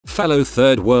Fellow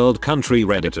third world country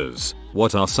redditors,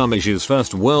 what are some issues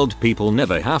first world people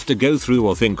never have to go through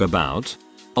or think about?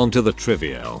 Onto the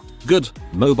trivial. Good,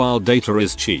 mobile data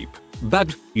is cheap.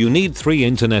 Bad, you need 3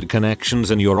 internet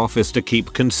connections in your office to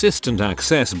keep consistent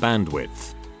access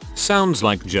bandwidth. Sounds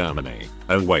like Germany.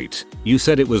 Oh wait, you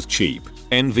said it was cheap.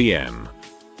 NVM.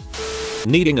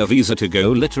 Needing a visa to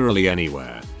go literally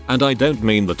anywhere. And I don't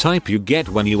mean the type you get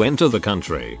when you enter the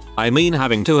country. I mean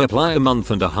having to apply a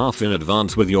month and a half in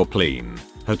advance with your plane,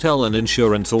 hotel and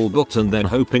insurance all booked and then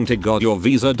hoping to God your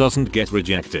visa doesn't get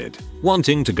rejected.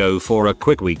 Wanting to go for a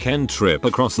quick weekend trip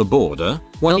across the border?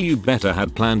 Well, you better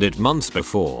had planned it months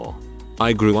before.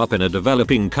 I grew up in a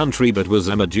developing country but was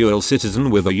a dual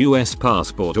citizen with a US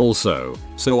passport also,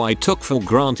 so I took for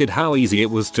granted how easy it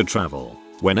was to travel.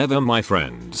 Whenever my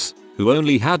friends, who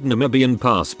only had Namibian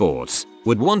passports,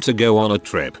 would want to go on a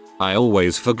trip, I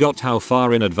always forgot how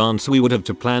far in advance we would have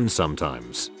to plan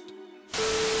sometimes.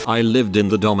 I lived in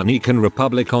the Dominican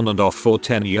Republic on and off for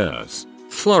 10 years.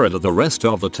 Florida the rest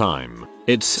of the time.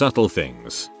 It's subtle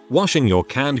things. Washing your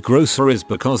canned groceries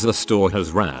because the store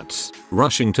has rats.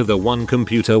 Rushing to the one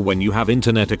computer when you have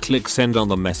internet to click send on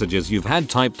the messages you've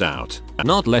had typed out.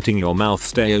 Not letting your mouth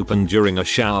stay open during a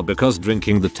shower because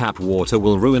drinking the tap water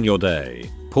will ruin your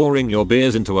day. Pouring your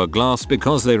beers into a glass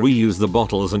because they reuse the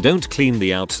bottles and don't clean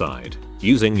the outside.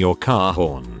 Using your car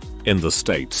horn. In the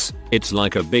States, it's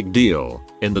like a big deal.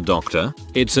 In the doctor,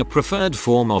 it's a preferred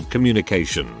form of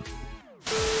communication.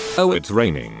 Oh, it's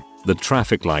raining. The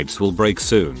traffic lights will break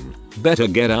soon. Better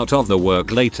get out of the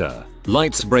work later.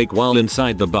 Lights break while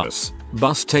inside the bus.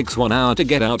 Bus takes 1 hour to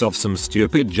get out of some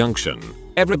stupid junction.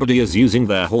 Everybody is using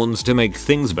their horns to make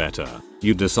things better.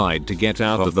 You decide to get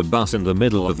out of the bus in the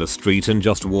middle of the street and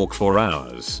just walk for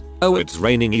hours. Oh, it's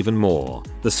raining even more.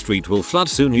 The street will flood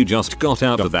soon. You just got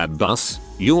out of that bus.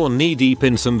 You're knee deep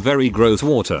in some very gross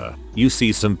water. You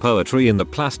see some poetry in the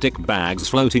plastic bags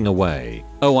floating away.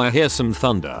 Oh, I hear some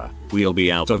thunder. We'll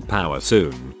be out of power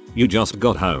soon. You just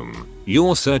got home.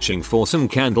 You're searching for some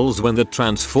candles when the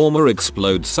transformer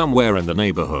explodes somewhere in the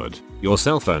neighborhood. Your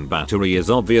cell phone battery is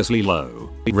obviously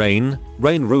low. Rain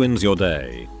ruins your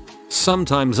day.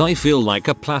 Sometimes I feel like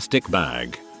a plastic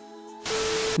bag.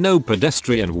 No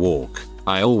pedestrian walk.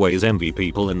 I always envy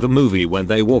people in the movie when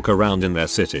they walk around in their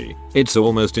city. It's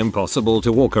almost impossible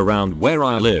to walk around where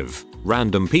I live.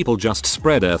 Random people just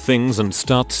spread their things and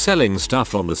start selling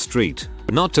stuff on the street.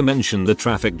 Not to mention the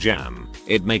traffic jam.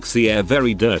 It makes the air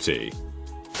very dirty.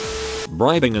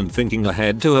 Bribing and thinking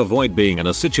ahead to avoid being in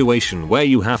a situation where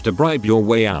you have to bribe your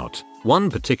way out.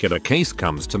 One particular case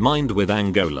comes to mind with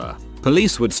Angola.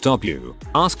 Police would stop you,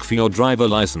 ask for your driver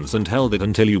license and held it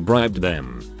until you bribed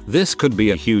them. This could be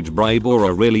a huge bribe or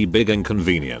a really big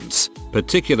inconvenience,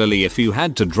 particularly if you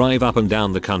had to drive up and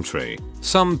down the country.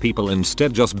 Some people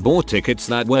instead just bought tickets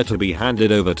that were to be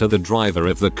handed over to the driver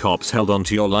if the cops held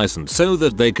onto your license so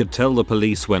that they could tell the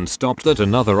police when stopped that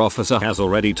another officer has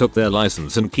already took their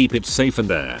license and keep it safe in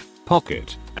their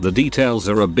pocket. The details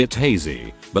are a bit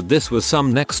hazy, but this was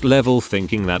some next level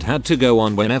thinking that had to go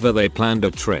on whenever they planned a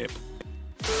trip.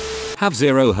 Have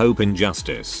zero hope in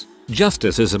justice.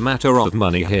 Justice is a matter of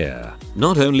money here,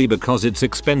 not only because it's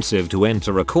expensive to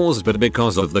enter a cause but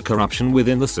because of the corruption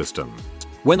within the system.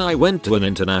 When I went to an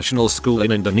international school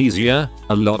in Indonesia,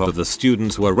 a lot of the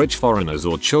students were rich foreigners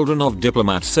or children of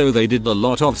diplomats, so they did a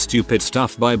lot of stupid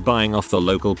stuff by buying off the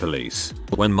local police.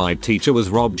 When my teacher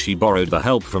was robbed, she borrowed the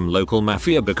help from local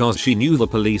mafia because she knew the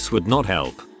police would not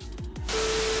help.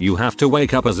 You have to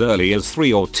wake up as early as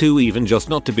 3 or 2 even just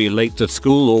not to be late to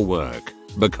school or work.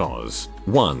 Because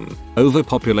 1.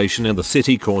 Overpopulation in the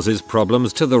city causes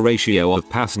problems to the ratio of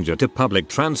passenger to public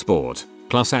transport,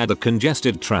 plus add the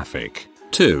congested traffic.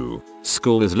 2.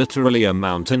 School is literally a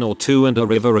mountain or 2 and a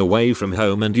river away from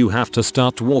home and you have to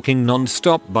start walking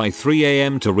non-stop by 3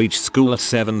 AM to reach school at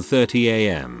 7:30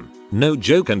 AM. No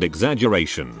joke and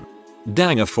exaggeration.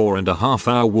 Dang, a 4.5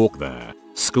 hour walk there.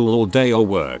 School all day or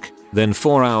work, then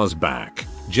 4 hours back,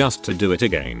 just to do it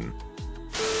again.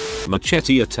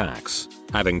 Machete attacks.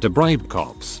 Having to bribe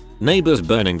cops. Neighbors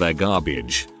burning their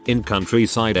garbage. In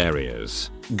countryside areas.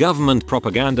 Government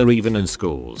propaganda even in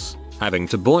schools. Having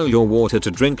to boil your water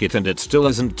to drink it and it still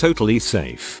isn't totally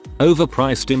safe.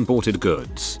 Overpriced imported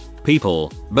goods.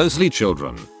 People, mostly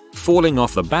children, falling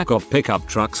off the back of pickup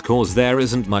trucks cause there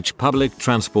isn't much public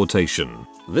transportation.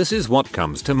 This is what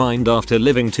comes to mind after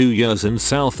living 2 years in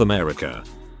South America.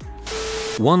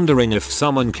 Wondering if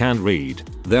someone can read.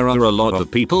 There are a lot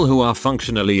of people who are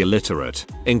functionally illiterate,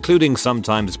 including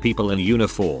sometimes people in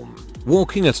uniform.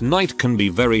 Walking at night can be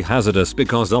very hazardous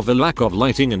because of the lack of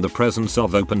lighting in the presence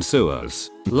of open sewers,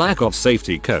 lack of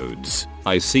safety codes,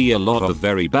 I see a lot of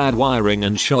very bad wiring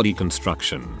and shoddy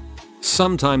construction.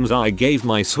 Sometimes I gave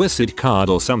my Swissid card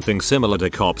or something similar to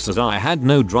cops as I had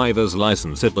no driver's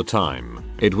license at the time.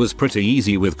 It was pretty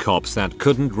easy with cops that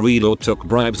couldn't read or took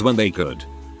bribes when they could.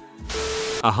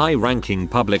 A high-ranking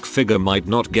public figure might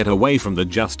not get away from the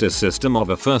justice system of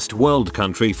a first world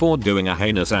country for doing a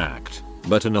heinous act.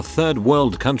 But in a third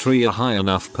world country a high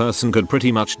enough person could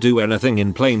pretty much do anything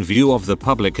in plain view of the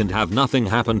public and have nothing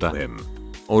happen to him.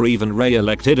 Or even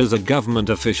re-elected as a government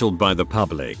official by the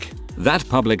public. That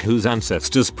public whose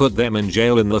ancestors put them in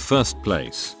jail in the first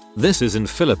place. This is in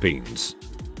Philippines.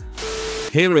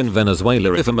 Here in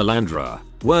Venezuela, if a malandra,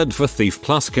 word for thief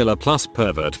plus killer plus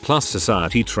pervert plus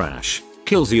society trash,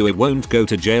 kills you, it won't go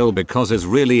to jail because is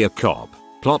really a cop.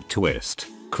 Plot twist.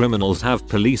 Criminals have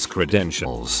police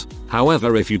credentials.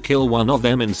 However, if you kill one of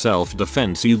them in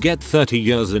self-defense you get 30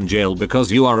 years in jail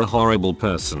because you are a horrible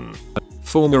person.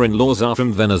 Former in-laws are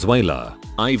from Venezuela.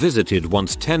 I visited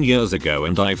once 10 years ago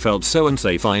and I felt so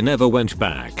unsafe I never went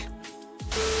back.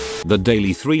 The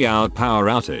daily 3-hour power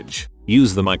outage.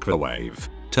 Use the microwave.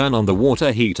 Turn on the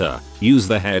water heater. Use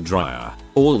the hairdryer.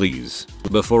 All these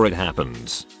before it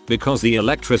happens. Because the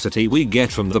electricity we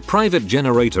get from the private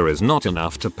generator is not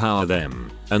enough to power them.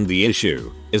 And the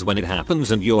issue is when it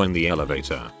happens and you're in the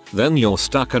elevator. Then you're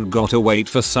stuck and gotta wait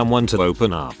for someone to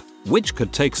open up. Which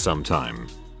could take some time.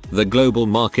 The global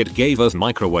market gave us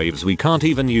microwaves we can't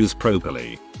even use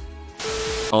properly.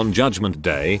 On Judgment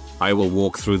Day, I will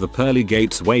walk through the pearly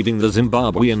gates waving the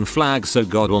Zimbabwean flag so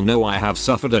God will know I have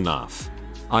suffered enough.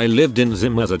 I lived in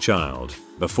Zim as a child,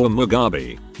 before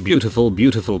Mugabe. Beautiful,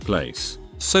 beautiful place.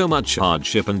 So much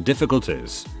hardship and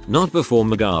difficulties. Not before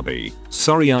Mugabe.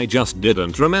 Sorry, I just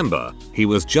didn't remember. He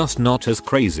was just not as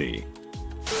crazy.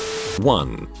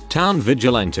 1. Town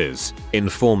vigilantes, in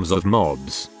forms of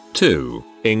mobs. 2.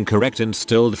 Incorrect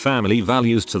instilled family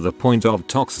values to the point of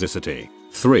toxicity.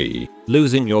 3.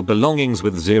 Losing your belongings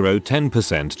with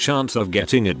 0-10% chance of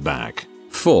getting it back.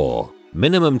 4.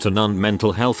 Minimum to none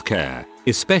mental health care,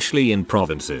 especially in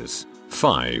provinces.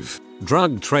 5.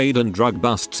 Drug trade and drug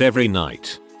busts every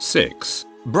night. 6.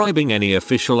 Bribing any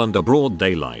official under broad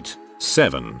daylight.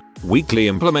 7. Weekly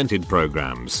implemented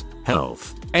programs,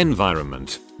 health,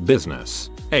 environment, business.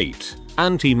 8.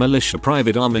 Anti-militia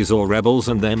private armies or rebels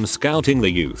and them scouting the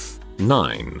youth.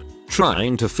 9.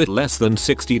 Trying to fit less than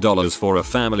 $60 for a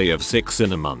family of 6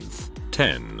 in a month.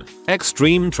 10.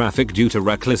 Extreme traffic due to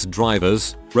reckless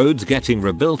drivers, roads getting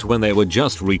rebuilt when they were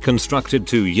just reconstructed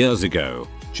 2 years ago.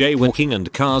 Jaywalking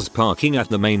and cars parking at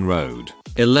the main road.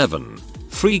 11.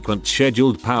 Frequent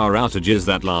scheduled power outages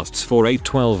that lasts for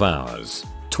 8-12 hours.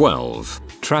 12.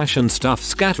 Trash and stuff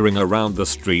scattering around the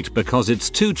street because it's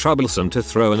too troublesome to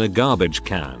throw in a garbage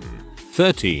can.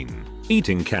 13.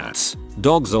 Eating cats,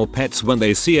 dogs or pets when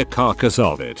they see a carcass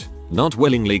of it, not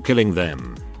willingly killing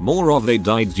them. More of they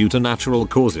died due to natural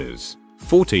causes.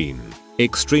 14.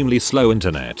 Extremely slow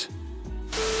internet.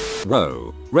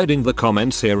 Whoa, reading the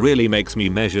comments here really makes me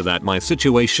measure that my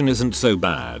situation isn't so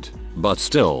bad. But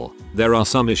still, there are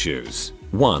some issues.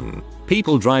 1.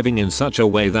 People driving in such a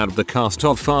way that the cast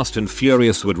of Fast and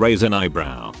Furious would raise an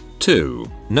eyebrow. 2.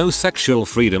 No sexual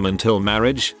freedom until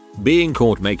marriage. Being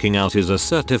caught making out is a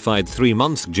certified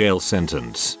 3-month jail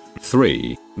sentence.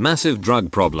 3. Massive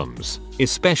drug problems,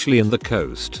 especially in the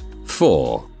coast.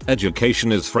 4.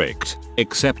 Education is fricked,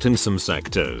 except in some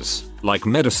sectors, like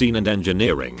medicine and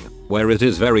engineering, where it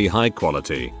is very high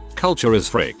quality. Culture is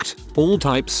fricked, all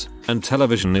types, and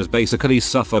television is basically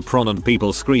suffer prone and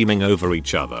people screaming over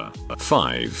each other.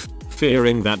 5.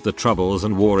 Fearing that the troubles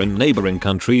and war in neighboring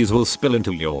countries will spill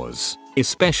into yours,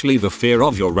 especially the fear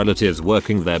of your relatives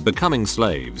working there becoming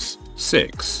slaves.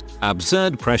 6.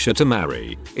 Absurd pressure to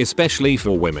marry, especially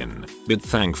for women, but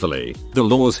thankfully, the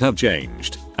laws have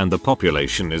changed, and the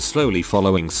population is slowly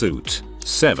following suit.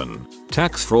 7.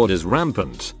 Tax fraud is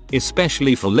rampant,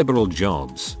 especially for liberal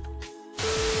jobs.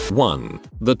 1.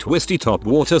 The twisty top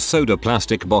water soda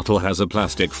plastic bottle has a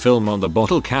plastic film on the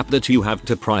bottle cap that you have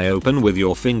to pry open with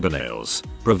your fingernails.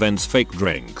 Prevents fake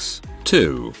drinks.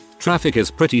 2. Traffic is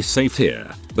pretty safe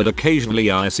here, but occasionally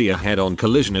I see a head-on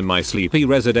collision in my sleepy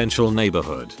residential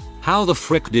neighborhood. How the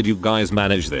frick did you guys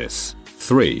manage this?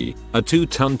 3. A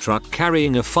 2-ton truck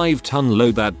carrying a 5-ton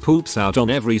load that poops out on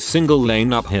every single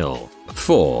lane uphill.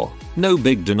 4. No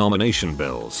big denomination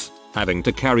bills. Having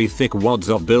to carry thick wads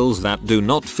of bills that do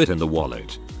not fit in the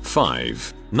wallet.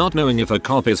 5. Not knowing if a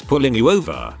cop is pulling you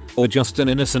over, or just an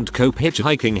innocent cope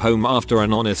hitchhiking home after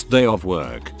an honest day of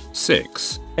work.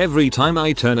 6. Every time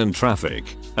I turn in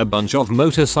traffic, a bunch of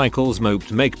motorcycles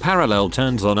moped make parallel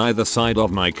turns on either side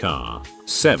of my car.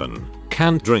 7.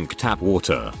 Can't drink tap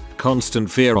water, constant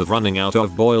fear of running out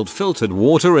of boiled filtered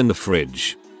water in the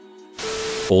fridge.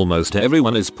 Almost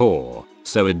everyone is poor,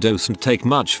 so it doesn't take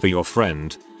much for your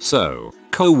friend, so,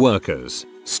 co-workers,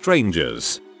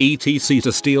 strangers, etc.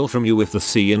 to steal from you if they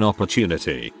see an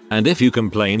opportunity, and if you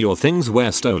complain your things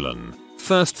were stolen,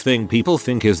 first thing people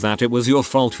think is that it was your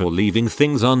fault for leaving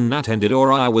things unattended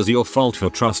or I was your fault for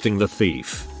trusting the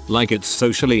thief. Like it's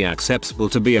socially acceptable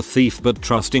to be a thief, but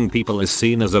trusting people is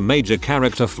seen as a major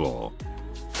character flaw.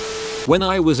 When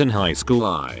I was in high school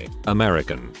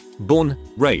American, born,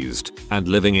 raised, and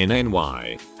living in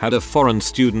NY, had a foreign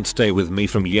student stay with me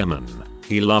from Yemen.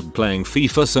 He loved playing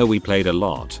FIFA, so we played a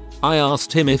lot. I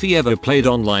asked him if he ever played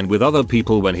online with other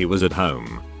people when he was at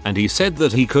home, and he said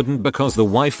that he couldn't because the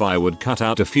Wi-Fi would cut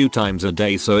out a few times a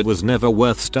day, so it was never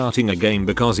worth starting a game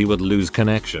because he would lose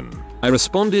connection. I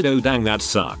responded, oh dang, that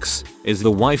sucks. Is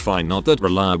the Wi-Fi not that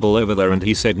reliable over there? And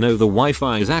he said no, the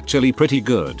Wi-Fi is actually pretty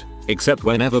good, except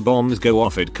whenever bombs go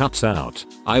off it cuts out.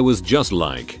 I was just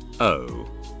like, oh.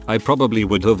 I probably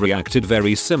would have reacted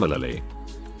very similarly.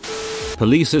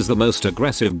 Police is the most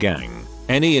aggressive gang.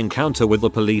 Any encounter with the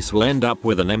police will end up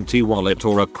with an empty wallet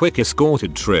or a quick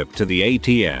escorted trip to the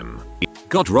ATM.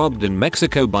 Got robbed in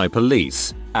Mexico by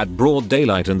police at broad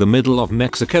daylight in the middle of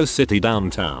Mexico City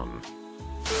downtown.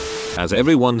 As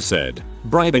everyone said,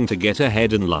 bribing to get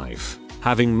ahead in life,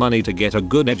 having money to get a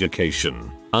good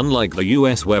education. Unlike the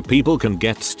US where people can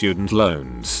get student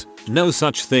loans, no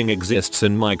such thing exists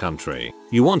in my country.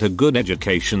 You want a good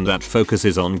education that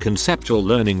focuses on conceptual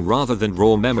learning rather than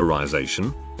raw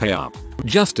memorization? Pay up.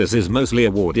 Justice is mostly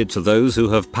awarded to those who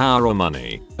have power or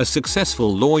money. A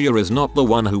successful lawyer is not the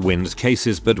one who wins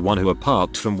cases, but one who,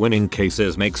 apart from winning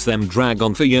cases, makes them drag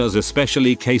on for years,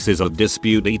 especially cases of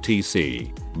dispute etc.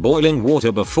 Boiling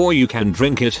water before you can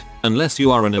drink it, unless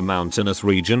you are in a mountainous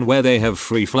region where they have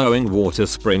free-flowing water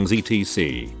springs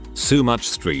etc. So much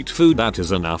street food that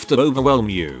is enough to overwhelm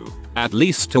you. At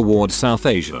least towards South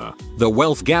Asia, the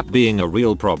wealth gap being a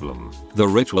real problem. The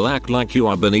rich will act like you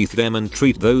are beneath them and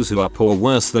treat those who are poor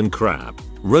worse than crap.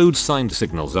 Road sign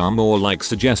signals are more like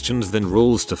suggestions than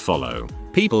rules to follow.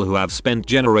 People who have spent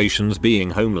generations being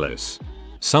homeless.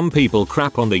 Some people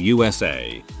crap on the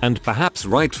USA, and perhaps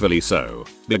rightfully so,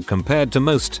 but compared to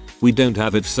most, we don't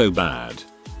have it so bad.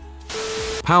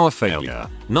 Power failure.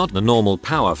 Not the normal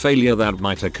power failure that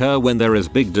might occur when there is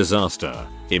big disaster.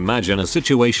 Imagine a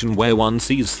situation where one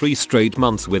sees 3 straight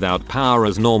months without power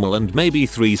as normal and maybe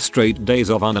 3 straight days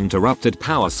of uninterrupted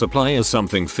power supply as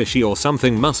something fishy or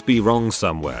something must be wrong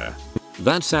somewhere.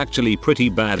 That's actually pretty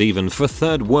bad even for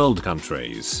third world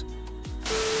countries.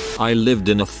 I lived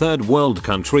in a third world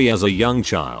country as a young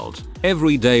child.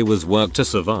 Every day was work to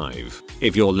survive.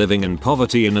 If you're living in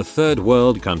poverty in a third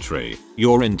world country,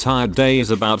 your entire day is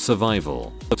about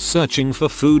survival. Searching for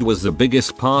food was the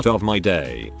biggest part of my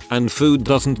day, and food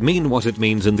doesn't mean what it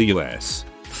means in the US.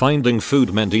 Finding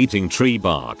food meant eating tree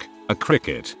bark, a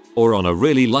cricket, or on a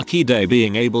really lucky day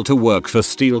being able to work for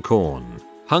steel corn.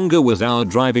 Hunger was our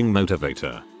driving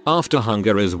motivator. After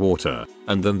hunger is water,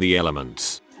 and then the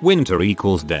elements. Winter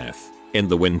equals death. In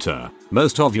the winter,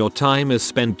 most of your time is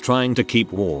spent trying to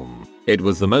keep warm. It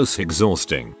was the most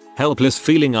exhausting, helpless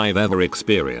feeling I've ever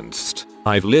experienced.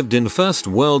 I've lived in first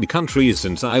world countries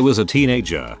since I was a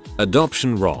teenager.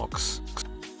 Adoption rocks.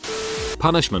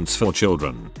 Punishments for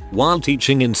children. While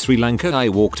teaching in Sri Lanka, I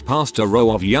walked past a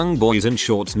row of young boys in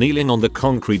shorts kneeling on the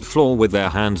concrete floor with their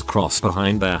hands crossed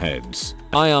behind their heads.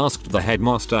 I asked the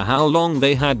headmaster how long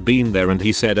they had been there and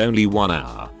he said only 1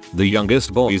 hour. The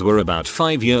youngest boys were about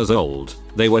 5 years old.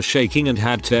 They were shaking and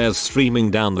had tears streaming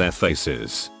down their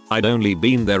faces. I'd only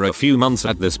been there a few months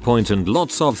at this point and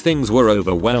lots of things were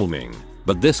overwhelming.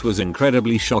 But this was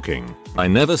incredibly shocking. I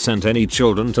never sent any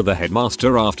children to the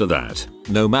headmaster after that,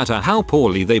 no matter how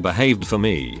poorly they behaved for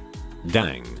me.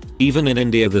 Dang. Even in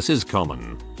India this is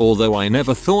common, although I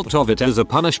never thought of it as a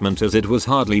punishment as it was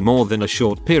hardly more than a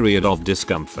short period of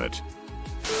discomfort.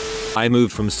 I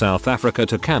moved from South Africa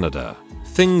to Canada.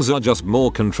 Things are just more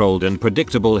controlled and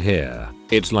predictable here.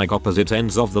 It's like opposite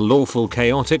ends of the lawful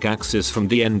chaotic axis from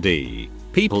D&D.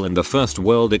 People in the first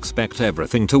world expect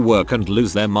everything to work and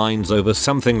lose their minds over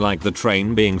something like the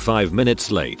train being 5 minutes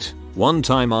late. One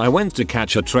time I went to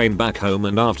catch a train back home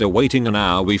and after waiting an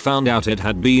hour we found out it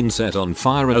had been set on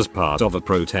fire as part of a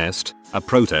protest. A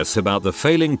protest about the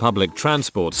failing public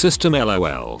transport system,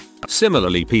 lol.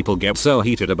 Similarly, people get so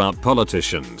heated about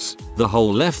politicians. The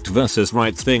whole left versus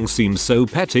right thing seems so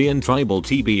petty and tribal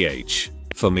tbh.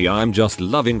 For me, I'm just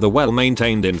loving the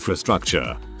well-maintained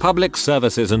infrastructure, public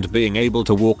services and being able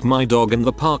to walk my dog in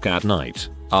the park at night.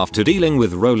 After dealing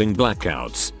with rolling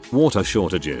blackouts, water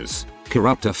shortages,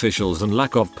 corrupt officials and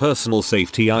lack of personal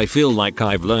safety, I feel like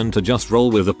I've learned to just roll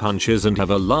with the punches and have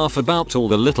a laugh about all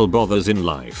the little bothers in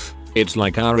life. It's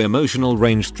like our emotional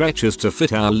range stretches to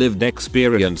fit our lived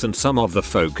experience, and some of the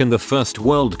folk in the first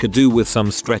world could do with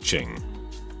some stretching.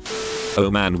 Oh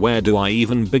man, where do I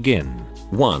even begin?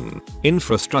 1.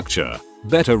 Infrastructure.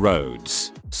 Better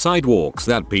roads. Sidewalks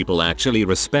that people actually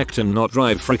respect and not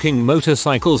drive freaking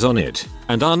motorcycles on it,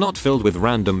 and are not filled with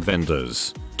random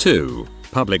vendors. 2.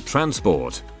 Public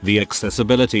transport. The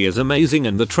accessibility is amazing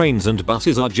and the trains and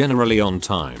buses are generally on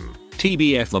time.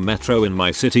 TBF, the metro in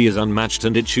my city is unmatched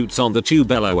and it shoots on the tube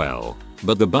LOL.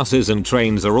 But the buses and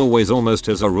trains are always almost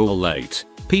as a rule late.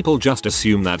 People just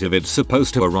assume that if it's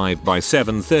supposed to arrive by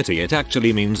 7:30 it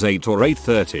actually means 8 or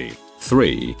 8:30.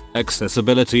 3.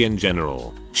 Accessibility in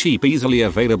general. Cheap, easily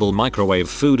available microwave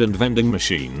food and vending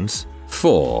machines.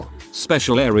 4.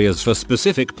 Special areas for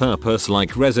specific purpose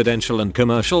like residential and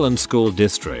commercial and school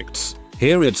districts.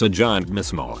 Here it's a giant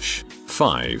mishmash.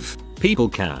 5. People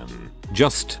can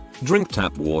just drink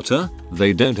tap water.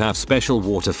 They don't have special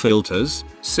water filters.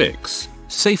 6.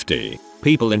 Safety.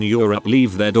 People in Europe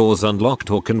leave their doors unlocked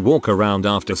or can walk around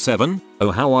after 7.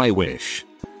 Oh, how I wish.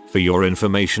 For your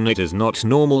information, it is not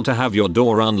normal to have your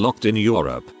door unlocked in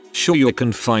Europe. Sure, you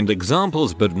can find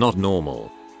examples but not normal.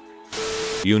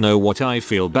 You know what, I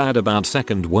feel bad about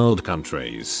second world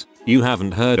countries. You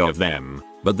haven't heard of them,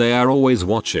 but they are always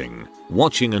watching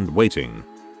and waiting.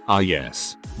 Ah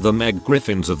yes, the Meg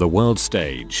Griffins of the world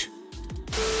stage.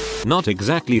 Not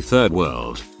exactly third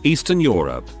world, Eastern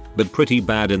Europe, but pretty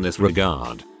bad in this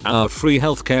regard. Our free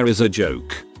healthcare is a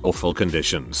joke. Awful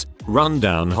conditions,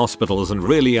 run-down hospitals and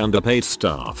really underpaid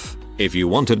staff. If you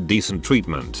wanted decent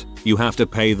treatment, you have to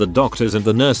pay the doctors and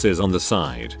the nurses on the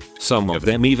side. Some of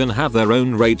them even have their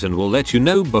own rate and will let you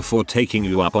know before taking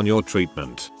you up on your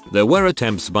treatment. There were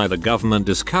attempts by the government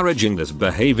discouraging this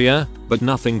behavior, but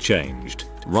nothing changed.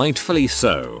 Rightfully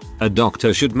so. A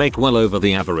doctor should make well over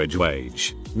the average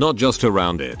wage, not just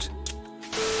around it.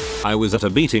 I was at a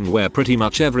meeting where pretty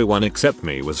much everyone except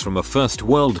me was from a first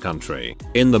world country.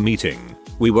 In the meeting,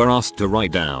 we were asked to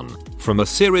write down, from a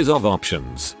series of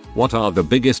options, what are the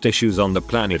biggest issues on the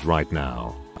planet right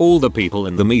now. All the people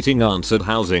in the meeting answered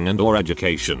housing and or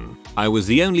education. I was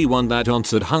the only one that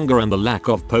answered hunger and the lack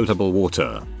of potable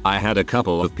water. I had a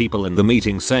couple of people in the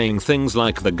meeting saying things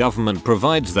like the government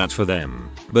provides that for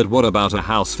them. But what about a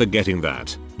house for getting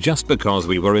that? Just because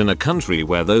we were in a country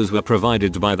where those were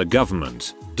provided by the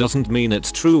government, doesn't mean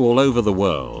it's true all over the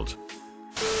world.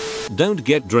 Don't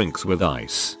get drinks with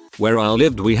ice. Where I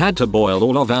lived we had to boil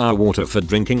all of our water for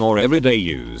drinking or everyday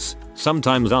use.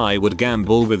 Sometimes I would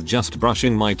gamble with just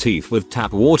brushing my teeth with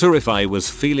tap water if I was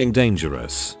feeling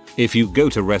dangerous. If you go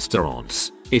to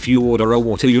restaurants, if you order a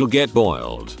water you'll get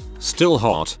boiled, still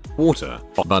hot, water.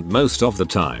 But most of the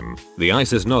time, the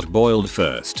ice is not boiled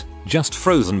first, just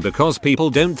frozen because people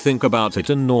don't think about it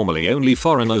and normally only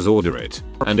foreigners order it.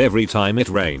 And every time it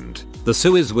rained, the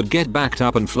sewers would get backed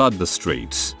up and flood the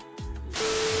streets.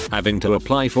 Having to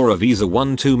apply for a visa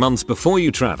 1-2 months before you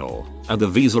travel, and the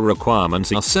visa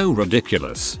requirements are so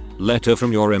ridiculous. Letter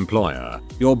from your employer,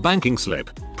 your banking slip,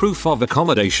 proof of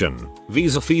accommodation,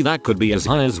 visa fee that could be as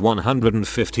high as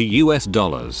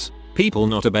 $150. People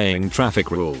not obeying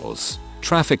traffic rules.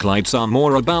 Traffic lights are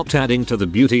more about adding to the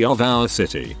beauty of our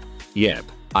city. Yep,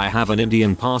 I have an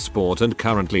Indian passport and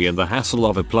currently in the hassle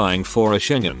of applying for a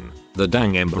Schengen. The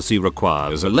dang embassy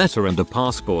requires a letter and a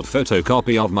passport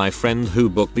photocopy of my friend who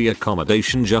booked the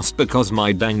accommodation just because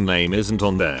my dang name isn't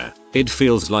on there. It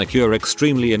feels like you're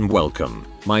extremely unwelcome.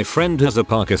 My friend has a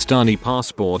Pakistani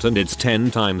passport and it's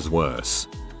 10 times worse.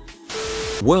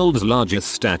 World's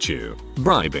largest statue.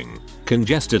 Bribing.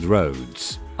 Congested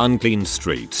roads. Unclean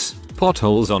streets.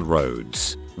 Potholes on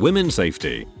roads. Women's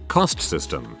safety. Cost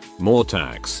system. More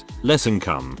tax. Less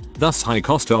income. Thus high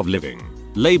cost of living.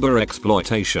 Labor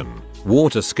exploitation,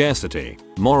 water scarcity,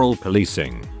 moral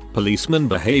policing, policemen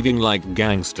behaving like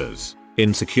gangsters,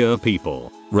 insecure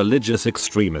people, religious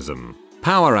extremism,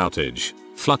 power outage,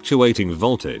 fluctuating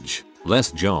voltage,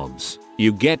 less jobs.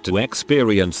 You get to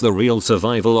experience the real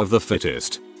survival of the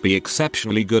fittest, be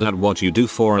exceptionally good at what you do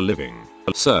for a living.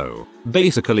 So,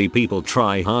 basically people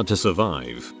try hard to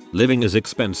survive. Living is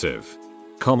expensive.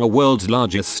 World's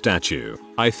largest statue.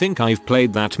 I think I've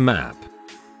played that map.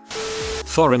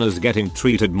 Foreigners getting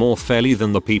treated more fairly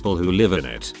than the people who live in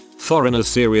it. Foreigners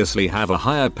seriously have a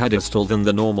higher pedestal than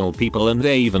the normal people and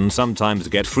they even sometimes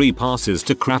get free passes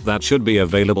to crap that should be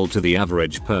available to the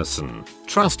average person.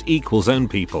 Trust equals own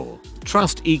people.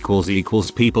 Trust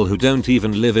equals people who don't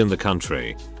even live in the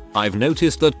country. I've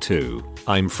noticed that too.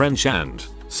 I'm French and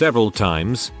Several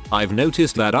times, I've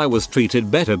noticed that I was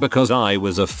treated better because I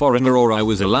was a foreigner or I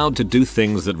was allowed to do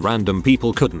things that random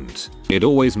people couldn't. It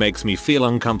always makes me feel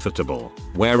uncomfortable.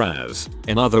 Whereas,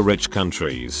 in other rich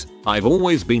countries, I've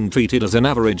always been treated as an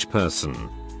average person.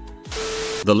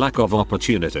 The lack of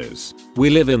opportunities. We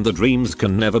live in the dreams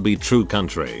can never be true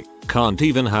country. Can't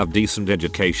even have decent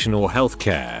education or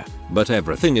healthcare. But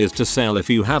everything is to sell if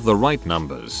you have the right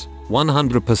numbers.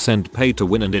 100% pay to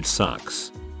win and it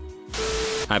sucks.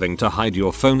 Having to hide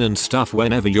your phone and stuff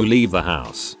whenever you leave the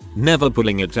house. Never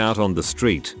pulling it out on the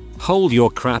street. Hold your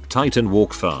crap tight and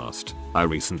walk fast. I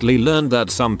recently learned that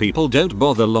some people don't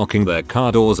bother locking their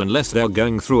car doors unless they're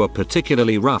going through a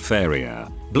particularly rough area.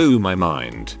 Blew my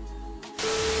mind.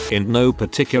 In no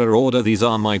particular order, these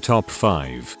are my top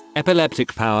 5.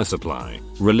 Epileptic power supply.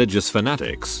 Religious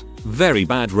fanatics. Very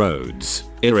bad roads.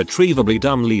 Irretrievably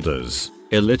dumb leaders.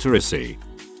 Illiteracy.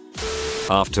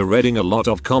 After reading a lot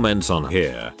of comments on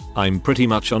here, I'm pretty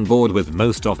much on board with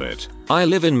most of it. I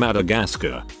live in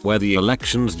Madagascar, where the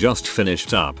elections just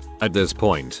finished up. At this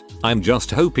point, I'm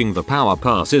just hoping the power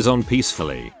passes on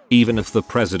peacefully, even if the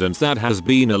president that has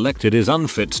been elected is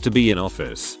unfit to be in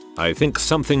office. I think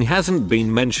something hasn't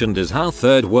been mentioned is how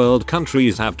third world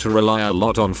countries have to rely a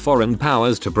lot on foreign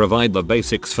powers to provide the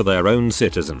basics for their own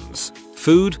citizens.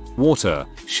 Food, water,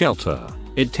 shelter.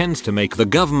 It tends to make the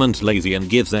government lazy and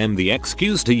gives them the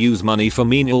excuse to use money for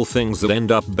menial things that end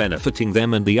up benefiting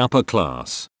them and the upper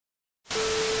class.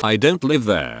 I don't live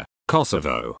there,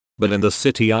 Kosovo, but in the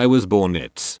city I was born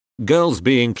it's girls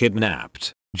being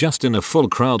kidnapped, just in a full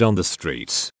crowd on the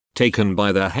streets, taken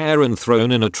by their hair and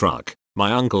thrown in a truck.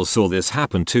 My uncle saw this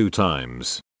happen 2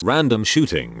 times. Random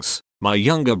shootings. My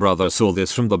younger brother saw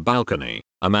this from the balcony,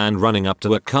 a man running up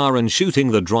to a car and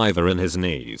shooting the driver in his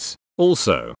knees.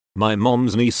 Also, my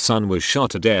mom's niece's son was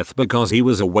shot to death because he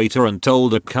was a waiter and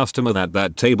told a customer that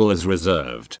that table is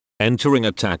reserved. Entering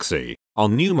a taxi.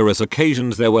 On numerous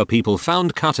occasions there were people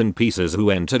found cut in pieces who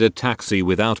entered a taxi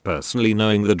without personally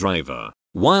knowing the driver.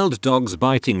 Wild dogs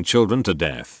biting children to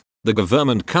death. The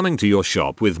government coming to your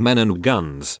shop with men and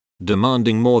guns,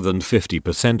 demanding more than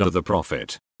 50% of the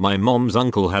profit. My mom's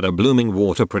uncle had a blooming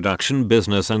water production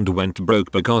business and went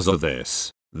broke because of this.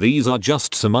 These are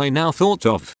just some I now thought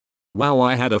of. Wow,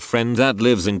 I had a friend that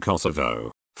lives in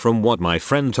Kosovo. From what my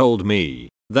friend told me,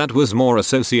 that was more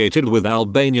associated with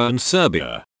Albania and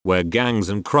Serbia, where gangs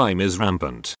and crime is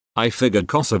rampant. I figured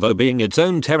Kosovo being its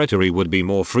own territory would be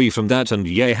more free from that and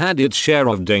yeah, had its share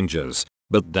of dangers,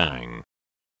 but dang.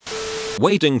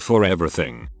 Waiting for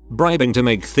everything. Bribing to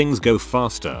make things go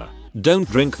faster. Don't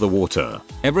drink the water.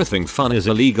 Everything fun is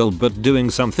illegal but doing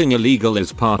something illegal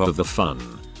is part of the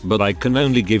fun. But I can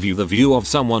only give you the view of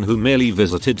someone who merely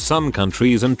visited some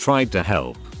countries and tried to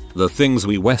help. The things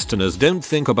we Westerners don't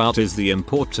think about is the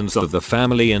importance of the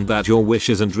family and that your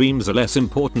wishes and dreams are less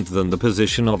important than the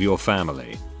position of your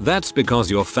family. That's because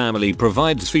your family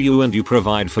provides for you and you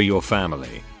provide for your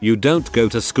family. You don't go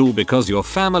to school because your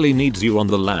family needs you on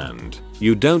the land.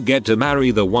 You don't get to marry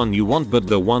the one you want but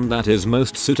the one that is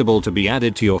most suitable to be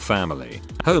added to your family.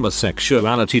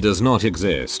 Homosexuality does not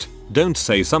exist. Don't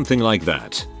say something like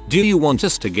that. Do you want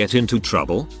us to get into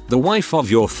trouble? The wife of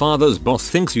your father's boss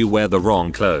thinks you wear the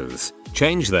wrong clothes.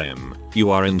 Change them. You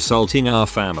are insulting our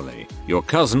family. Your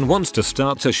cousin wants to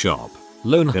start a shop.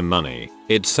 Loan him money,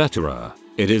 etc.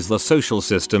 It is the social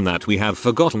system that we have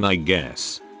forgotten, I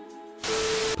guess.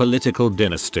 Political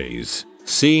dynasties.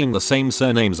 Seeing the same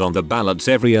surnames on the ballots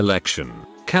every election.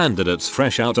 Candidates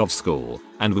fresh out of school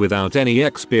and without any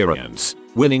experience,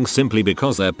 winning simply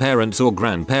because their parents or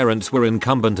grandparents were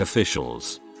incumbent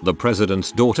officials. The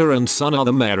president's daughter and son are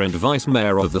the mayor and vice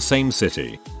mayor of the same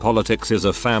city. Politics is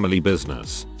a family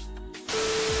business.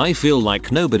 I feel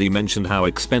like nobody mentioned how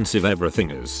expensive everything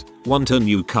is. Want a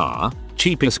new car?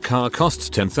 Cheapest car costs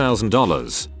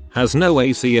 $10,000. Has no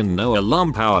AC and no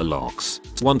alarm power locks.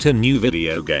 Want a new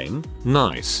video game?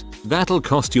 Nice. That'll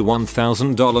cost you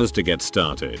 $1,000 to get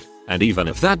started. And even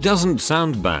if that doesn't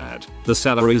sound bad, the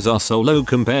salaries are so low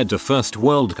compared to first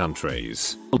world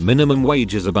countries. Minimum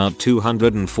wage is about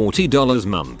 $240 a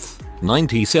month.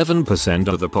 97%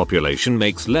 of the population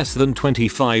makes less than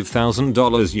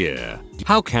 $25,000 a year.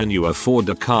 How can you afford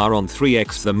a car on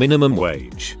 3x the minimum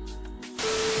wage?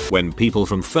 When people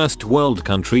from first world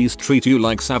countries treat you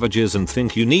like savages and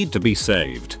think you need to be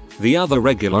saved, the other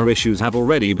regular issues have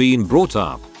already been brought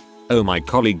up. Oh, my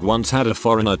colleague once had a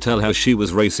foreigner tell her she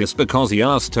was racist because he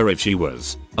asked her if she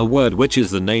was, a word which is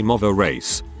the name of a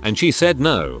race, and she said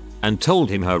no, and told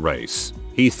him her race.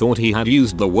 He thought he had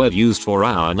used the word used for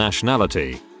our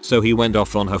nationality, so he went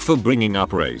off on her for bringing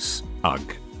up race.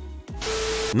 Ugh.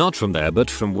 Not from there but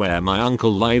from where my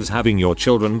uncle lives. Having your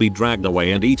children be dragged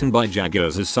away and eaten by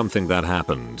jaguars is something that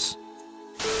happens.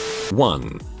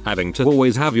 1. Having to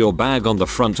always have your bag on the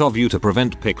front of you to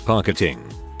prevent pickpocketing.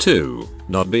 2.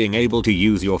 Not being able to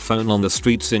use your phone on the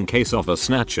streets in case of a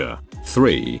snatcher.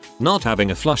 3. Not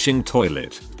having a flushing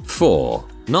toilet. 4.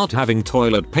 Not having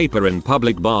toilet paper in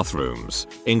public bathrooms,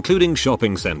 including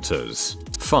shopping centers.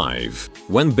 5.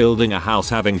 When building a house,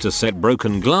 having to set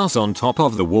broken glass on top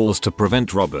of the walls to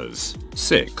prevent robbers.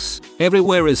 6.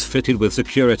 Everywhere is fitted with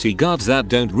security guards that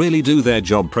don't really do their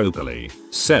job properly.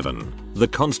 7. The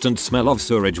constant smell of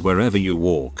sewage wherever you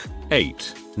walk.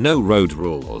 8. No road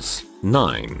rules.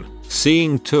 9.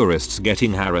 Seeing tourists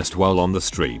getting harassed while on the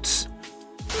streets.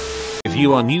 If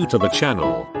you are new to the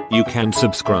channel, you can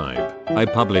subscribe. I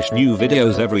publish new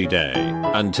videos every day.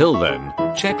 Until then,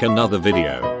 check another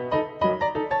video.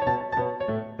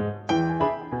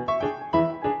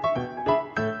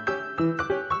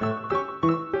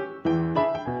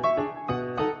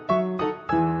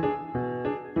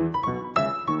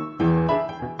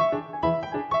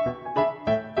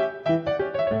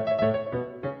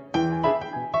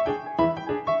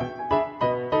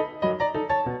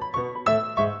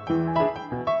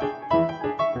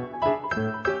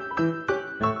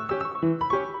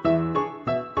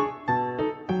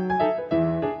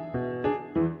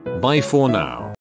 Bye for now.